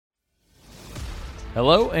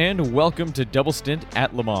Hello and welcome to Double Stint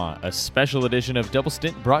at Le Mans, a special edition of Double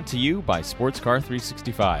Stint brought to you by Sports Car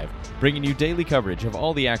 365, bringing you daily coverage of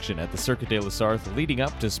all the action at the Circuit de la Sarthe leading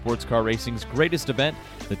up to sports car racing's greatest event,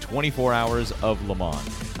 the 24 Hours of Le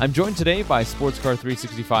Mans. I'm joined today by Sports Car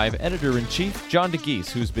 365 Editor-in-Chief John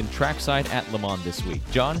DeGeese, who's been trackside at Le Mans this week.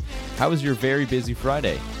 John, how was your very busy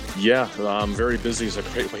Friday? Yeah, very busy is a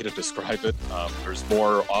great way to describe it. There's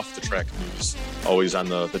more off-the-track news always on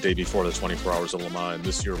the day before the 24 Hours of Le Mans, and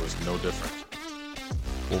this year was no different.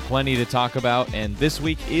 Well, plenty to talk about, and this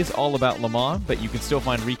week is all about Le Mans, but you can still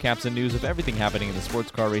find recaps and news of everything happening in the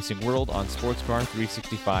sports car racing world on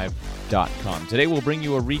sportscar365.com. Today we'll bring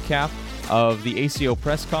you a recap of the ACO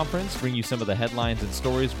press conference, bring you some of the headlines and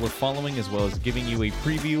stories we're following, as well as giving you a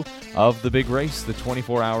preview of the big race, the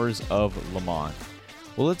 24 Hours of Le Mans.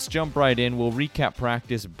 Well, let's jump right in. We'll recap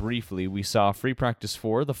practice briefly. We saw free practice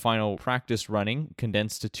 4, the final practice running,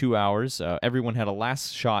 condensed to 2 hours. Everyone had a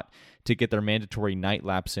last shot to get their mandatory night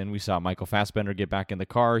laps in. We saw Michael Fassbender get back in the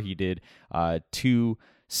car. He did 2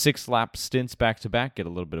 6-lap stints back-to-back, get a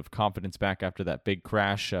little bit of confidence back after that big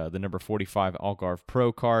crash. The number 45 Algarve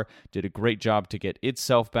Pro car did a great job to get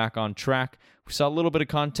itself back on track. We saw a little bit of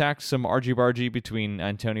contact, some argy-bargy between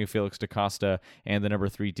Antonio Felix da Costa and the number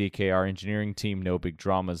 3 DKR engineering team. No big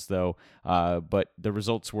dramas, though, but the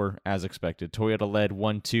results were as expected. Toyota led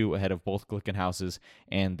 1-2 ahead of both Glickenhaus's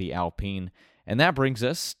and the Alpine. And that brings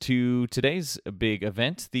us to today's big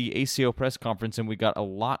event, the ACO press conference, and we got a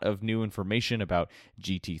lot of new information about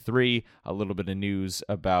GT3, a little bit of news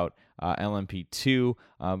about LMP2,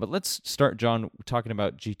 but let's start, John, talking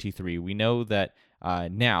about GT3. We know that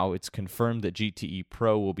now it's confirmed that GTE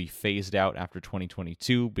Pro will be phased out after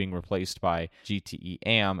 2022, being replaced by GTE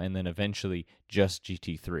AM, and then eventually just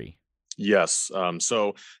GT3. Yes,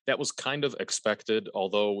 so that was kind of expected,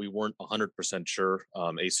 although we weren't 100% sure.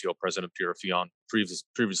 ACO President Pierre Fillon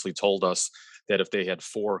previously told us that if they had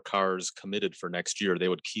 4 cars committed for next year, they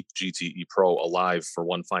would keep GTE Pro alive for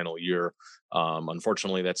one final year.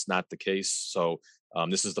 Unfortunately, that's not the case. So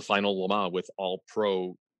this is the final Le Mans with all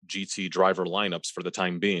pro GT driver lineups for the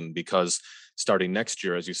time being, because starting next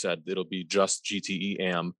year, as you said, it'll be just GTE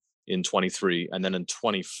AM in 23, and then in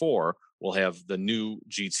 24 we'll have the new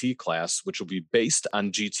GT class, which will be based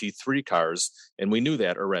on GT3 cars, and we knew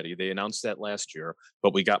that already. They announced that last year,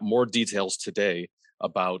 but we got more details today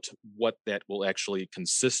about what that will actually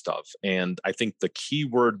consist of. And I think the key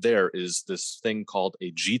word there is this thing called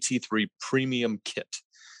a GT3 premium kit.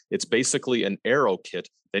 It's basically an aero kit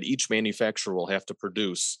that each manufacturer will have to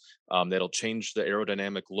produce that'll change the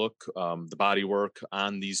aerodynamic look, the bodywork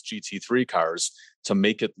on these GT3 cars to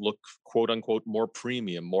make it look, quote unquote, more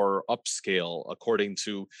premium, more upscale, according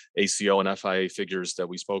to ACO and FIA figures that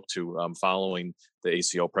we spoke to following the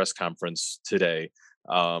ACO press conference today.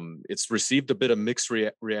 It's received a bit of mixed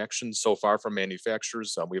reactions so far from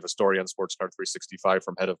manufacturers. We have a story on Sports Car 365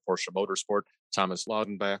 from head of Porsche Motorsport, Thomas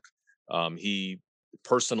Laudenbach. He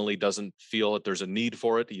personally doesn't feel that there's a need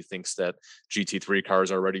for it. He thinks that GT3 cars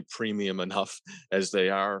are already premium enough as they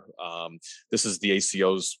are. This is the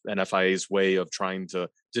ACO's and FIA's way of trying to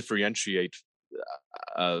differentiate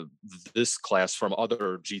this class from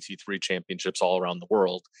other GT3 championships all around the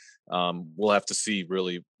world. We'll have to see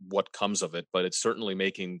really what comes of it, but it's certainly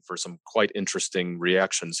making for some quite interesting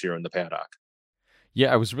reactions here in the paddock.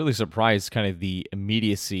 Yeah, I was really surprised kind of the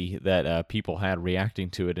immediacy that people had reacting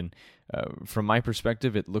to it. And from my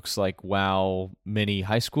perspective, it looks like while many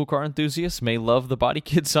high school car enthusiasts may love the body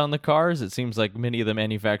kits on the cars, it seems like many of the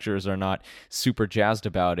manufacturers are not super jazzed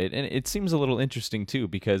about it. And it seems a little interesting, too,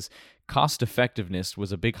 because cost effectiveness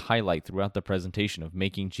was a big highlight throughout the presentation of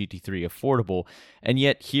making GT3 affordable. And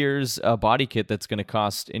yet here's a body kit that's going to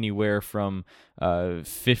cost anywhere from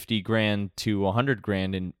 50 grand to 100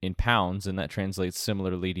 grand in pounds, and that translates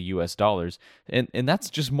similarly to US dollars. And that's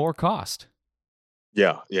just more cost.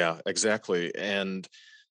 Yeah, exactly. And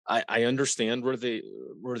I understand where the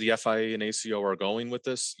FIA and ACO are going with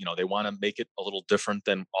this. You know, they want to make it a little different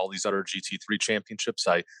than all these other GT3 championships.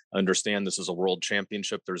 I understand this is a world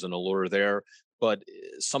championship. There's an allure there, but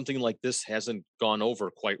something like this hasn't gone over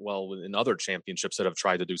quite well in other championships that have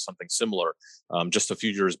tried to do something similar. Just a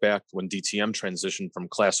few years back, when DTM transitioned from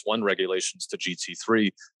Class 1 regulations to GT3,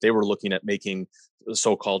 they were looking at making the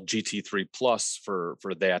so-called GT3 Plus for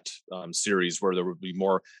that series, where there would be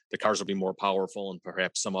more, the cars would be more powerful and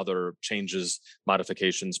perhaps some other changes,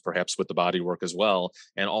 modifications, perhaps with the bodywork as well.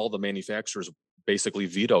 And all the manufacturers basically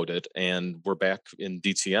vetoed it, and we're back in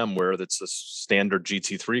DTM where it's a standard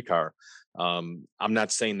GT3 car. I'm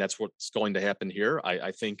not saying that's what's going to happen here.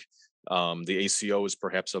 I think The ACO is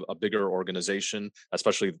perhaps a bigger organization,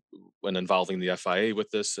 especially when involving the FIA with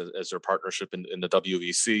this as their partnership in the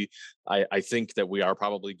WEC. I think that we are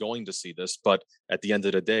probably going to see this, but at the end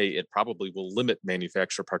of the day, it probably will limit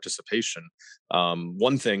manufacturer participation.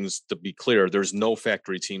 One thing's to be clear: there's no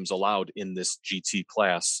factory teams allowed in this GT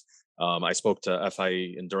class. I spoke to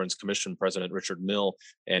FIA Endurance Commission President Richard Mill,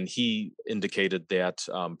 and he indicated that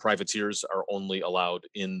privateers are only allowed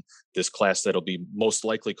in this class that'll be most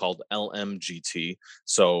likely called LMGT.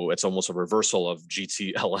 So it's almost a reversal of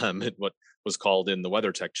GTLM, what was called in the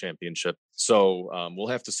WeatherTech Championship. So we'll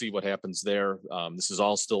have to see what happens there. This is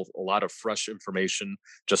all still a lot of fresh information,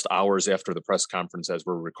 just hours after the press conference as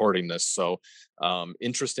we're recording this. So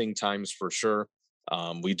interesting times for sure.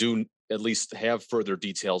 We do at least have further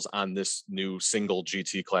details on this new single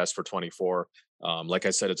GT class for 24. Like I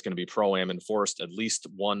said, it's going to be Pro-Am enforced, at least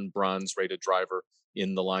one bronze rated driver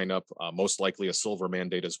in the lineup, most likely a silver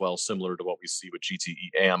mandate as well, similar to what we see with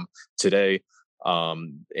GTE Am today.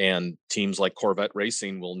 And teams like Corvette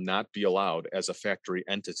Racing will not be allowed as a factory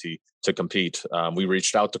entity to compete. We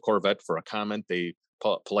reached out to Corvette for a comment. They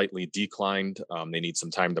politely declined. They need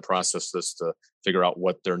some time to process this to figure out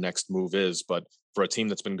what their next move is. But for a team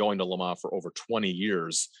that's been going to Le Mans for over 20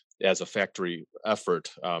 years as a factory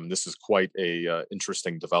effort, this is quite a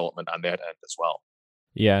interesting development on that end as well.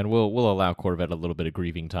 Yeah, and we'll allow Corvette a little bit of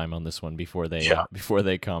grieving time on this one before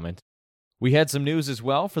they comment. We had some news as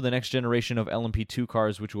well for the next generation of LMP2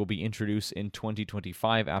 cars, which will be introduced in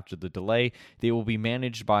 2025 after the delay. They will be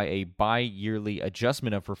managed by a bi-yearly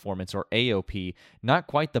adjustment of performance, or AOP, not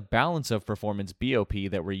quite the balance of performance, BOP,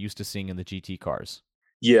 that we're used to seeing in the GT cars.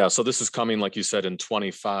 Yeah, so this is coming, like you said, in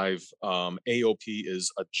 25. AOP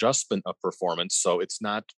is adjustment of performance, so it's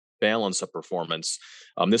not balance of performance.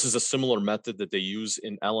 This is a similar method that they use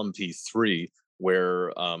in LMP3,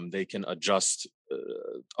 where they can adjust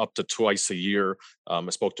up to twice a year. I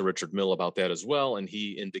spoke to Richard Mill about that as well, and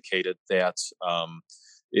he indicated that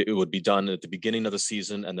it would be done at the beginning of the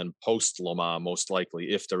season and then post Le Mans, most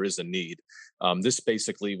likely, if there is a need. This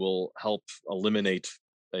basically will help eliminate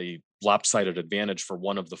a lopsided advantage for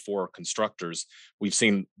one of the four constructors. We've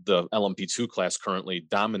seen the LMP2 class currently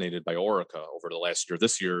dominated by Orica over the last year.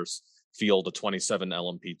 This year's field of 27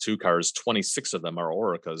 LMP2 cars, 26 of them are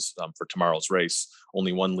Oricas for tomorrow's race,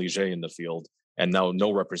 only one Ligier in the field, and now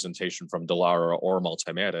no representation from Dallara or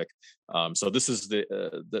Multimatic. So this is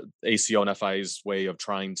the ACO and FIA's way of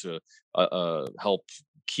trying to help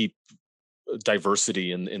keep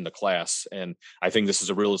diversity in the class. And I think this is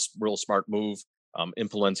a real smart move.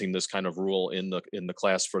 Implementing this kind of rule in the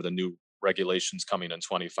class for the new regulations coming in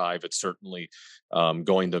 25. It's certainly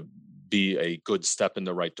going to be a good step in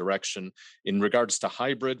the right direction. In regards to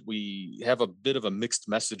hybrid, we have a bit of a mixed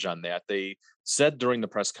message on that. They said during the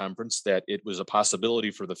press conference that it was a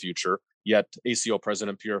possibility for the future, yet ACO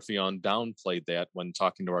President Pierre Fillon downplayed that when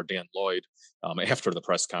talking to our Dan Lloyd after the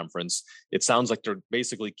press conference. It sounds like they're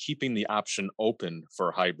basically keeping the option open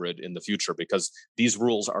for hybrid in the future because these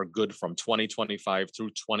rules are good from 2025 through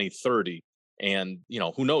 2030. And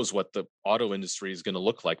who knows what the auto industry is going to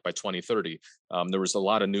look like by 2030. There was a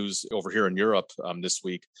lot of news over here in Europe this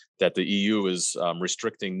week that the EU is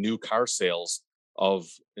restricting new car sales of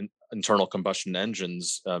internal combustion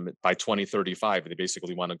engines by 2035. They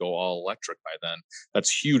basically want to go all electric by then.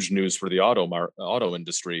 That's huge news for the auto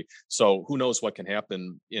industry. So who knows what can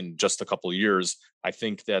happen in just a couple of years. I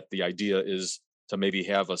think that the idea is to maybe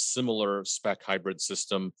have a similar spec hybrid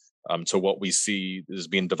system to what we see is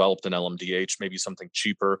being developed in LMDH, maybe something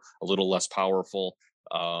cheaper, a little less powerful,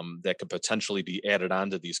 that could potentially be added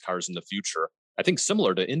onto these cars in the future. I think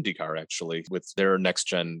similar to IndyCar, actually, with their next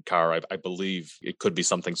gen car. I believe it could be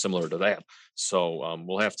something similar to that. So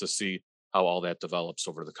we'll have to see how all that develops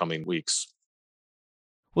over the coming weeks.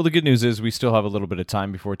 Well, the good news is we still have a little bit of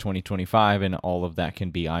time before 2025, and all of that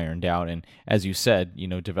can be ironed out. And as you said,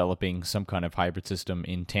 developing some kind of hybrid system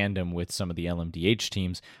in tandem with some of the LMDH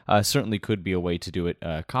teams certainly could be a way to do it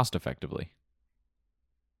cost effectively.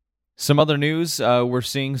 Some other news, we're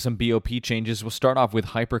seeing some BOP changes. We'll start off with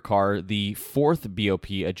Hypercar, the fourth BOP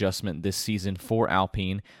adjustment this season for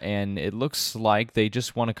Alpine, and it looks like they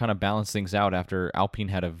just want to kind of balance things out after Alpine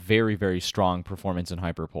had a very, very strong performance in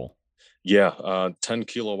Hyperpole. Yeah, 10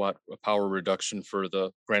 kilowatt power reduction for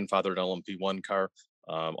the grandfathered LMP1 car.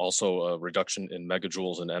 Also a reduction in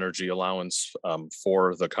megajoules in energy allowance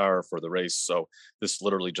for the car for the race. So this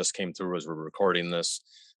literally just came through as we're recording this.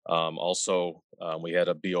 Also, we had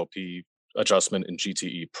a BOP adjustment in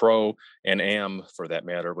GTE Pro and Am, for that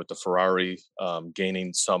matter, with the Ferrari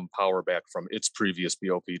gaining some power back from its previous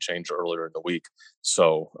BOP change earlier in the week.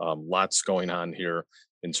 So lots going on here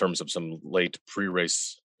in terms of some late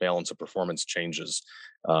pre-race balance of performance changes.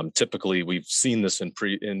 Typically, we've seen this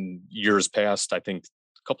in years past. I think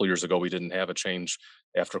a couple of years ago we didn't have a change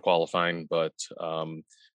after qualifying, but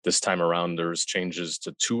this time around there's changes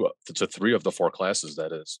to three of the four classes.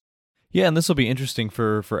 That is. Yeah, and this will be interesting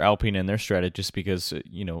for Alpine and their strategy, just because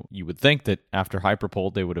you would think that after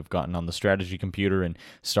Hyperpole they would have gotten on the strategy computer and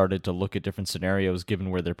started to look at different scenarios given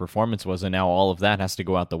where their performance was, and now all of that has to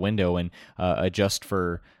go out the window and adjust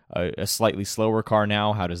for a slightly slower car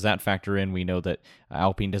now. How does that factor in? We know that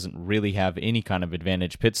Alpine doesn't really have any kind of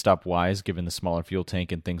advantage pit stop wise, given the smaller fuel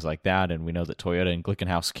tank and things like that, and we know that Toyota and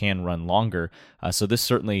Glickenhaus can run longer. So this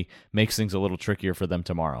certainly makes things a little trickier for them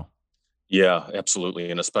tomorrow. Yeah, absolutely.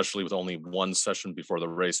 And especially with only one session before the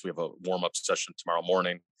race, we have a warm up session tomorrow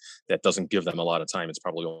morning. That doesn't give them a lot of time. It's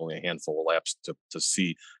probably only a handful of laps to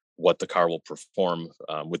see what the car will perform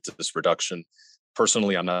with this reduction.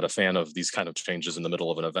 Personally, I'm not a fan of these kind of changes in the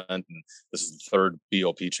middle of an event. And this is the third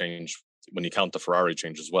BOP change when you count the Ferrari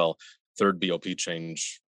change as well. Third BOP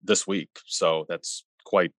change this week. So that's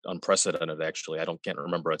quite unprecedented, actually. Can't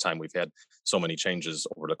remember a time we've had so many changes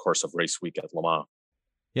over the course of race week at Le Mans.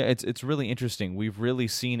 Yeah, it's really interesting. We've really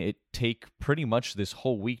seen it take pretty much this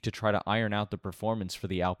whole week to try to iron out the performance for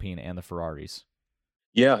the Alpine and the Ferraris.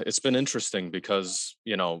 Yeah, it's been interesting because,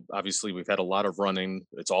 obviously we've had a lot of running.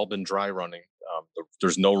 It's all been dry running.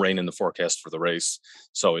 There's no rain in the forecast for the race.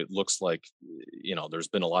 So it looks like, there's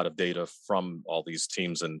been a lot of data from all these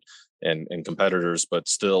teams and competitors, but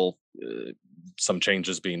still some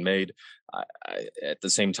changes being made. At the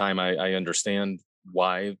same time, I understand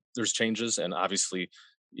why there's changes. And obviously,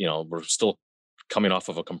 we're still coming off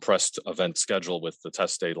of a compressed event schedule with the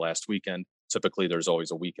test day last weekend. Typically, there's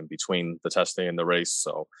always a week in between the test day and the race.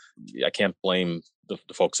 So I can't blame the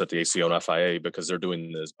folks at the ACO and FIA because they're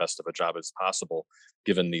doing as best of a job as possible,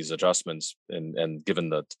 given these adjustments and given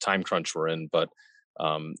the time crunch we're in. But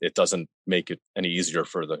it doesn't make it any easier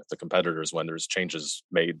for the competitors when there's changes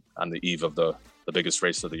made on the eve of the biggest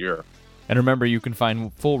race of the year. And remember, you can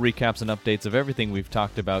find full recaps and updates of everything we've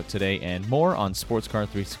talked about today and more on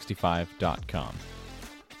sportscar365.com.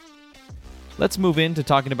 Let's move into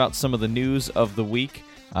talking about some of the news of the week,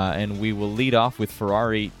 and we will lead off with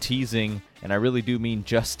Ferrari teasing, and I really do mean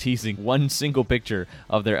just teasing, one single picture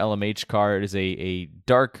of their LMH car. It is a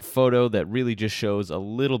dark photo that really just shows a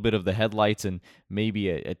little bit of the headlights and maybe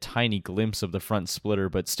a tiny glimpse of the front splitter,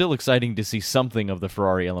 but still exciting to see something of the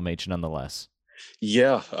Ferrari LMH nonetheless.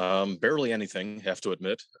 Yeah, barely anything, have to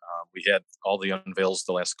admit. We had all the unveils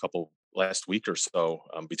the last week or so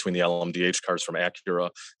between the LMDH cars from Acura,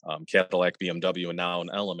 Cadillac, BMW, and now an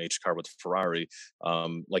LMH car with Ferrari.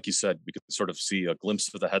 Like you said, we could sort of see a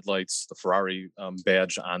glimpse of the headlights, the Ferrari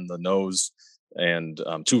badge on the nose, and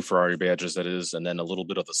two Ferrari badges, that is, and then a little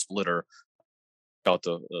bit of the splitter. Out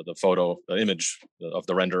the image of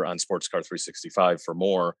the render on Sportscar 365 for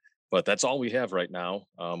more. But that's all we have right now.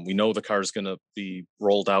 We know the car is going to be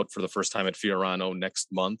rolled out for the first time at Fiorano next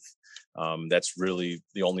month. That's really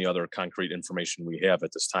the only other concrete information we have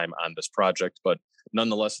at this time on this project. But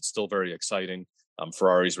nonetheless, it's still very exciting.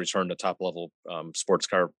 Ferrari's return to top-level sports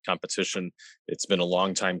car competition. It's been a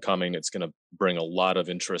long time coming. It's going to bring a lot of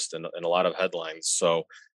interest and a lot of headlines. So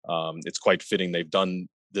it's quite fitting they've done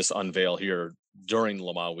this unveil here during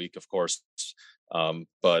Le Mans week, of course.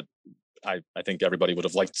 But I think everybody would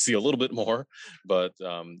have liked to see a little bit more, but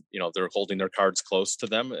they're holding their cards close to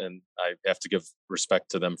them, and I have to give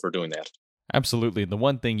respect to them for doing that. Absolutely. The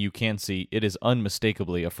one thing you can see, it is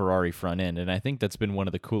unmistakably a Ferrari front end, and I think that's been one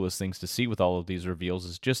of the coolest things to see with all of these reveals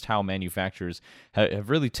is just how manufacturers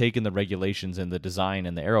have really taken the regulations and the design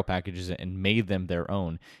and the aero packages and made them their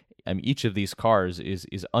own. I mean, each of these cars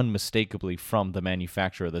is unmistakably from the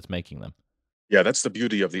manufacturer that's making them. Yeah, that's the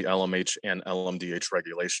beauty of the LMH and LMDH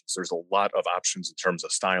regulations. There's a lot of options in terms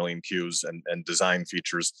of styling cues and design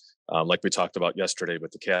features. Like we talked about yesterday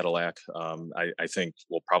with the Cadillac, I think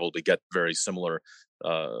we'll probably get very similar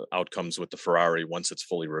outcomes with the Ferrari once it's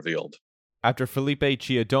fully revealed. After Felipe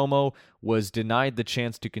Chiodomo was denied the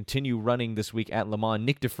chance to continue running this week at Le Mans,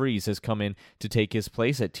 Nick DeVries has come in to take his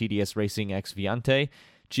place at TDS Racing X Viante.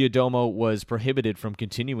 Chiodomo was prohibited from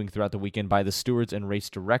continuing throughout the weekend by the stewards and race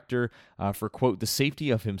director for, quote, the safety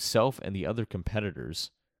of himself and the other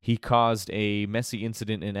competitors. He caused a messy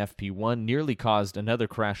incident in FP1, nearly caused another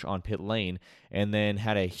crash on pit lane, and then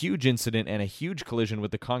had a huge incident and a huge collision with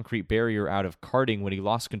the concrete barrier out of karting when he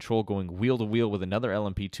lost control going wheel to wheel with another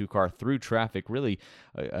LMP2 car through traffic. Really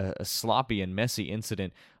a sloppy and messy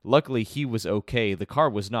incident. Luckily, he was okay. The car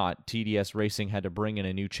was not. TDS Racing had to bring in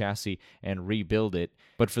a new chassis and rebuild it.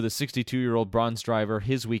 But for the 62-year-old bronze driver,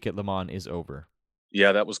 his week at Le Mans is over.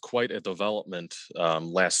 Yeah, that was quite a development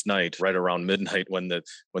last night, right around midnight, when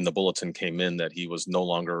the bulletin came in that he was no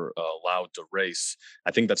longer allowed to race.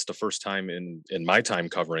 I think that's the first time in my time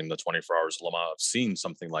covering the 24 Hours of Le Mans I've seen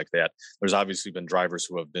something like that. There's obviously been drivers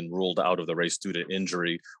who have been ruled out of the race due to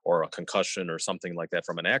injury or a concussion or something like that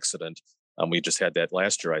from an accident. We just had that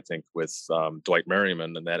last year, I think, with Dwight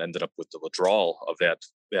Merriman, and that ended up with the withdrawal of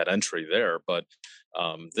that entry there. But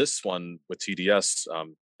this one with TDS,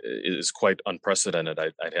 is quite unprecedented,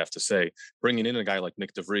 I'd have to say. Bringing in a guy like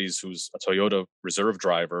Nick DeVries, who's a Toyota reserve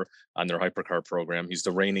driver on their hypercar program. He's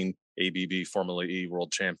the reigning ABB Formula E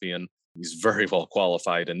world champion. He's very well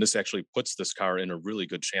qualified, and this actually puts this car in a really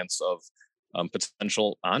good chance of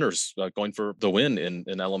potential honors going for the win in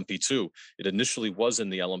LMP2. It initially was in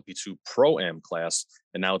the LMP2 Pro-Am class,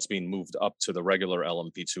 and now it's being moved up to the regular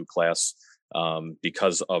LMP2 class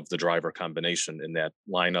because of the driver combination in that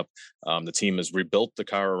lineup. The team has rebuilt the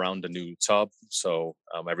car around a new tub, so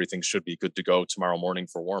everything should be good to go tomorrow morning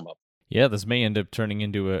for warm up. Yeah, this may end up turning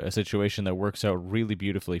into a situation that works out really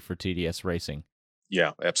beautifully for TDS Racing.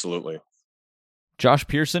 Yeah, absolutely. Josh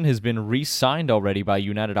Pearson has been re-signed already by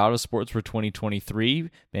United Autosports for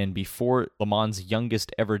 2023, and before Le Mans'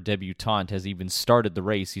 youngest ever debutant has even started the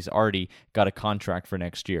race, he's already got a contract for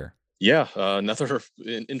next year. Yeah, another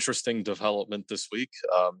interesting development this week.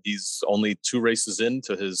 He's only 2 races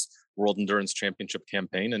into his World Endurance Championship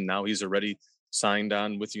campaign, and now he's already signed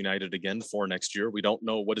on with United again for next year. We don't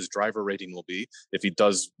know what his driver rating will be. If he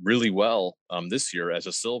does really well this year as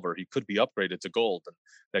a silver, he could be upgraded to gold. And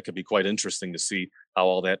that could be quite interesting to see how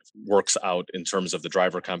all that works out in terms of the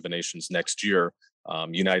driver combinations next year.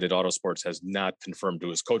 United Autosports has not confirmed who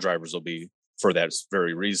his co-drivers will be for that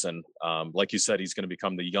very reason. Like you said, he's going to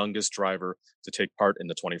become the youngest driver to take part in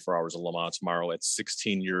the 24 Hours of Le Mans tomorrow at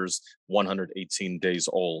 16 years, 118 days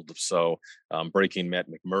old. So breaking Matt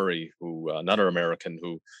McMurray, who another American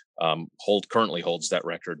who currently holds that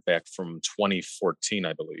record back from 2014,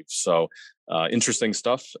 I believe. So interesting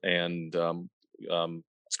stuff. And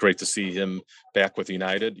it's great to see him back with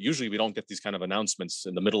United. Usually we don't get these kind of announcements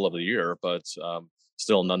in the middle of the year, but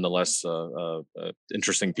still nonetheless,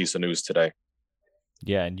 interesting piece of news today.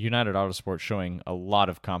 Yeah, and United Autosport showing a lot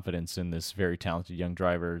of confidence in this very talented young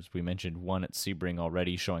driver. As we mentioned, one at Sebring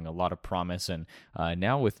already, showing a lot of promise, and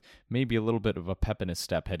now with maybe a little bit of a pep in his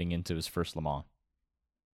step heading into his first Le Mans.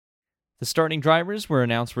 The starting drivers were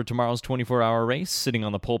announced for tomorrow's 24-hour race. Sitting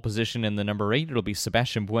on the pole position in the number 8, it'll be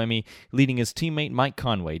Sebastian Buemi, leading his teammate Mike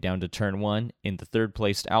Conway down to turn 1. In the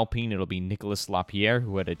third-placed Alpine, it'll be Nicolas Lapierre,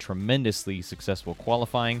 who had a tremendously successful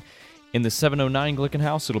qualifying. In the 709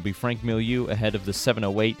 Glickenhaus, it'll be Frank Milieu ahead of the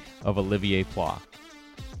 708 of Olivier Pla.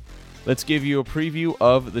 Let's give you a preview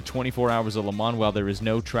of the 24 Hours of Le Mans. While there is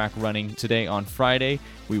no track running today on Friday,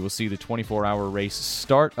 we will see the 24-hour race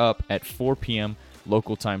start up at 4 p.m.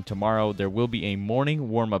 local time tomorrow. There will be a morning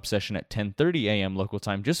warm-up session at 10:30 a.m. local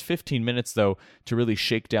time. Just 15 minutes, though, to really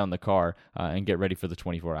shake down the car and get ready for the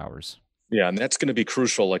 24 hours. Yeah, and that's going to be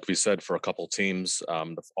crucial, like we said, for a couple teams.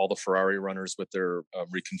 All the Ferrari runners with their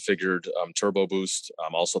reconfigured turbo boost,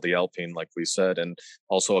 also the Alpine, like we said, and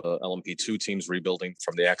also LMP2 teams rebuilding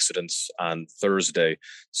from the accidents on Thursday.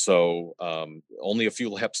 So only a few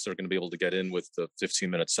laps they're going to be able to get in with the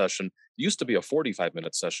 15-minute session. It used to be a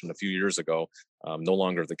 45-minute session a few years ago, no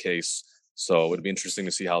longer the case. So it'd be interesting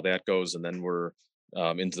to see how that goes. And then we're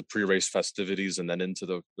into the pre-race festivities and then into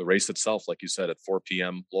the race itself, like you said, at 4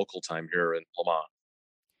 p.m. local time here in Le Mans.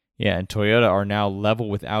 Yeah, and Toyota are now level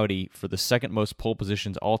with Audi for the second most pole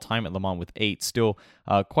positions all time at Le Mans with 8. Still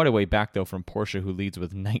quite a way back, though, from Porsche, who leads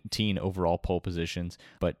with 19 overall pole positions.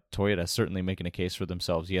 But Toyota certainly making a case for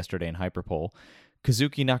themselves yesterday in Hyperpole.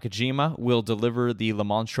 Kazuki Nakajima will deliver the Le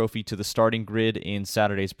Mans Trophy to the starting grid in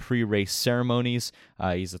Saturday's pre-race ceremonies.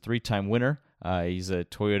 He's a 3-time winner. He's a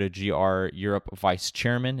Toyota GR Europe vice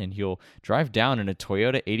chairman, and he'll drive down in a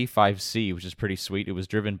Toyota 85C, which is pretty sweet. It was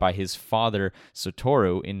driven by his father,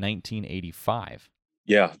 Satoru, in 1985.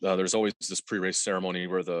 Yeah, there's always this pre-race ceremony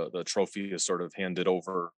where the trophy is sort of handed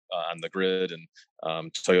over on the grid, and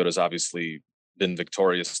Toyota's obviously been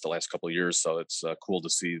victorious the last couple of years, so it's cool to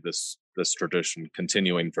see this tradition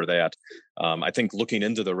continuing for that. I think looking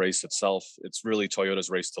into the race itself, it's really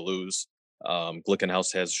Toyota's race to lose.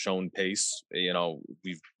 Glickenhaus has shown pace. You know,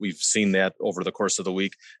 we've seen that over the course of the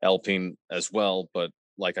week. Alpine as well, but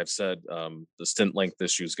like I've said, the stint length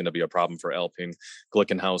issue is going to be a problem for Alpine.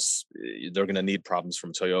 Glickenhaus, they're going to need problems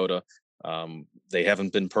from Toyota. They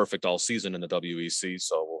haven't been perfect all season in the WEC,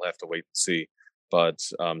 so we'll have to wait and see. But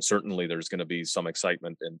certainly there's going to be some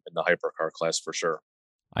excitement in the hypercar class for sure.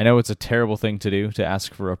 I know it's a terrible thing to do, to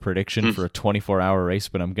ask for a prediction for a 24-hour race,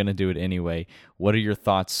 but I'm going to do it anyway. What are your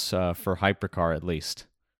thoughts for Hypercar, at least?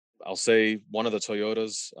 I'll say one of the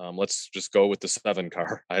Toyotas. Let's just go with the 7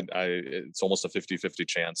 car. It's almost a 50-50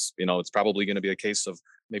 chance. It's probably going to be a case of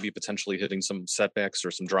maybe potentially hitting some setbacks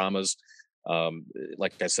or some dramas.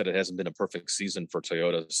 Like I said, it hasn't been a perfect season for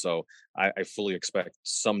Toyota, so I fully expect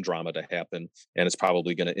some drama to happen, and it's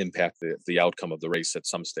probably going to impact the outcome of the race at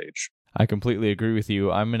some stage. I completely agree with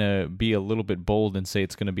you. I'm going to be a little bit bold and say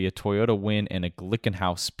it's going to be a Toyota win and a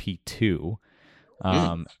Glickenhaus P2.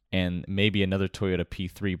 And maybe another Toyota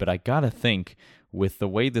P3. But I got to think, with the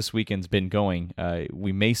way this weekend's been going,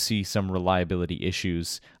 we may see some reliability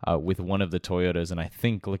issues with one of the Toyotas, and I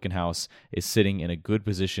think Glickenhaus is sitting in a good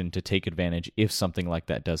position to take advantage if something like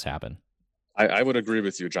that does happen. I would agree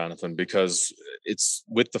with you, Jonathan, because it's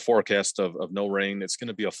with the forecast of no rain, it's going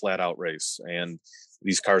to be a flat out race, and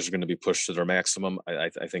these cars are going to be pushed to their maximum. I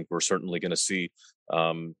think we're certainly going to see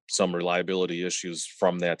some reliability issues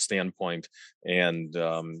from that standpoint. And,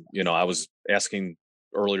 I was asking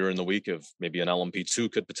earlier in the week if maybe an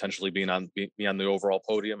LMP2 could potentially be on the overall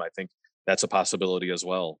podium. I think that's a possibility as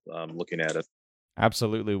well, looking at it.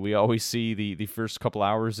 Absolutely. We always see the first couple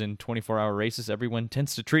hours in 24-hour races. Everyone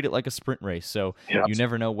tends to treat it like a sprint race, so you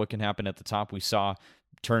never know what can happen at the top. We saw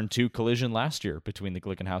Turn 2 collision last year between the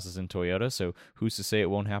Glickenhauses and Toyota, so who's to say it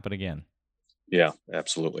won't happen again? Yeah,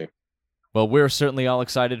 absolutely. Well, we're certainly all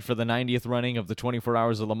excited for the 90th running of the 24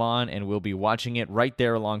 Hours of Le Mans, and we'll be watching it right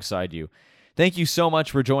there alongside you. Thank you so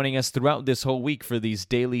much for joining us throughout this whole week for these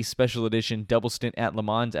daily special edition Double Stint at Le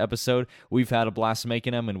Mans episode. We've had a blast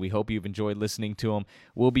making them, and we hope you've enjoyed listening to them.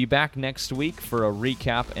 We'll be back next week for a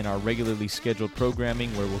recap in our regularly scheduled programming,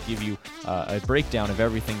 where we'll give you a breakdown of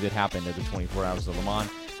everything that happened at the 24 Hours of Le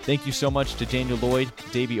Mans. Thank you so much to Daniel Lloyd,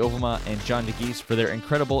 Davey Overma, and John DeGeese for their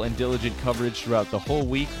incredible and diligent coverage throughout the whole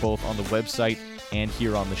week, both on the website and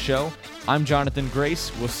here on the show. I'm Jonathan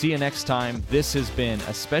Grace. We'll see you next time. This has been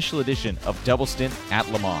a special edition of Double Stint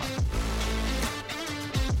at Le Mans.